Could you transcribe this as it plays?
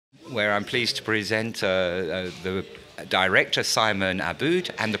where I'm pleased to present the director Simon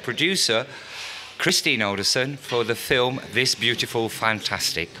Aboud and the producer Christine Alderson for the film This Beautiful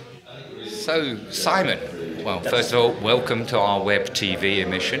Fantastic. So, Simon, well, first of all, welcome to our web TV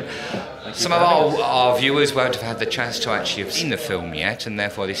emission. Some of our viewers won't have had the chance to actually have seen the film yet, and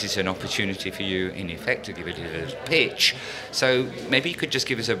therefore this is an opportunity for you, in effect, to give it a pitch. So maybe you could just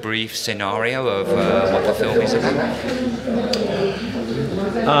give us a brief scenario of what the film is about.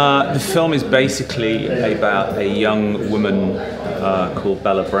 The film is basically about a young woman called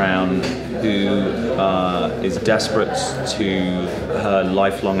Bella Brown who is desperate to, her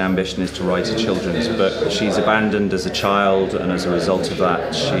lifelong ambition is to write a children's book. She's abandoned as a child, and as a result of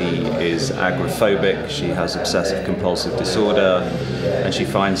that she is agoraphobic, she has obsessive compulsive disorder, and she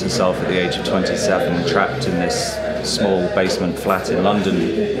finds herself at the age of 27 trapped in this small basement flat in London.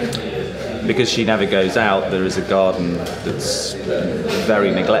 Because she never goes out, there is a garden that's a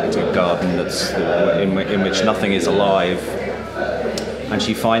very neglected garden that's in which nothing is alive. And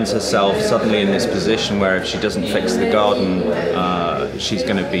she finds herself suddenly in this position where if she doesn't fix the garden, she's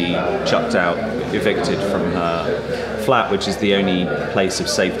going to be chucked out, evicted from her flat, which is the only place of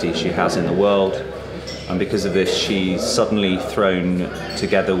safety she has in the world. And because of this, she's suddenly thrown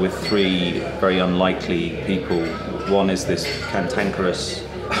together with three very unlikely people. One is this cantankerous,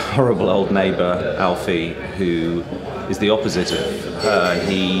 horrible old neighbour, Alfie, who is the opposite of her.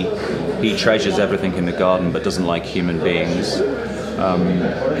 He treasures everything in the garden but doesn't like human beings.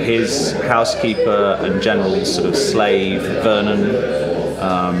 His housekeeper and general sort of slave, Vernon,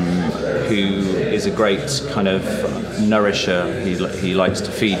 who is a great kind of nourisher. He likes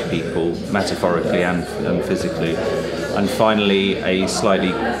to feed people, metaphorically and physically. And finally, a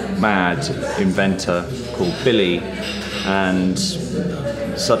slightly mad inventor called Billy. And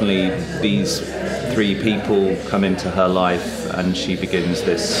suddenly these three people come into her life, and she begins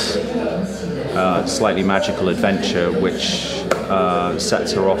this slightly magical adventure which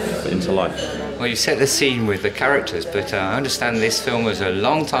sets her off into life. Well, you set the scene with the characters, but I understand this film was a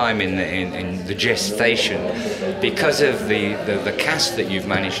long time in the gestation because of the cast that you've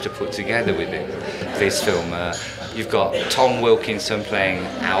managed to put together with it. This film, you've got Tom Wilkinson playing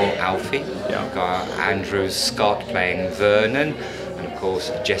Alfie, you've got Andrew Scott playing Vernon, and of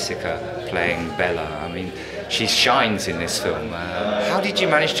course Jessica playing Bella. I mean, she shines in this film. How did you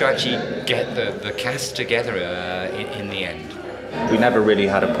manage to actually get the cast together in the end? We never really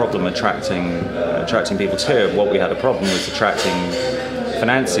had a problem attracting people to it. What we had a problem was attracting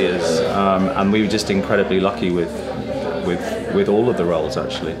financiers, and we were just incredibly lucky with all of the roles,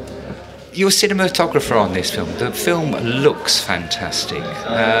 actually. You're a cinematographer on this film. The film looks fantastic.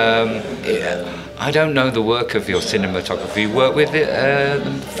 I don't know the work of your cinematographer. You worked with it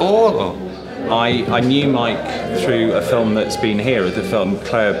before? Or? I knew Mike through a film that's been here, the film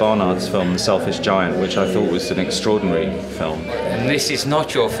Claire Barnard's film, The Selfish Giant, which I thought was an extraordinary film. And this is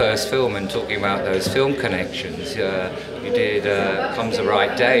not your first film, and talking about those film connections, you did Comes the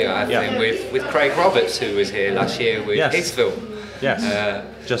Right Day, I think, with Craig Roberts, who was here last year with his film. Yes,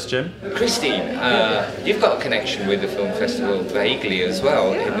 Just Jim. Christine, you've got a connection with the film festival vaguely as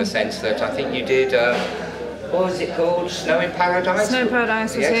well, in the sense that I think you did... what was it called? Snow in Paradise? Snow in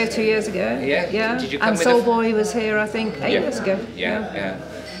Paradise was here 2 years ago. Yeah. Did you come and Soul Boy was here, I think, 8 years ago. Yeah.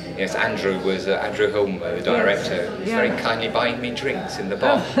 Yes, Andrew was Andrew Holm, the director, was very kindly buying me drinks in the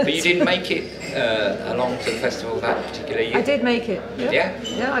bar. But you didn't make it along to the festival that particular year? I did make it. Yeah?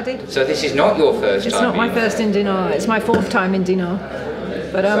 Yeah, I did. So this is not your first time? It's not my first in Dinard. It's my 4th time in Dinard.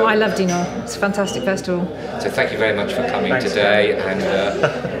 But I love Dinard. It's a fantastic festival. So thank you very much for coming today, and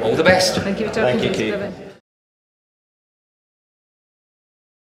all the best. Thank you for talking to Keith. us.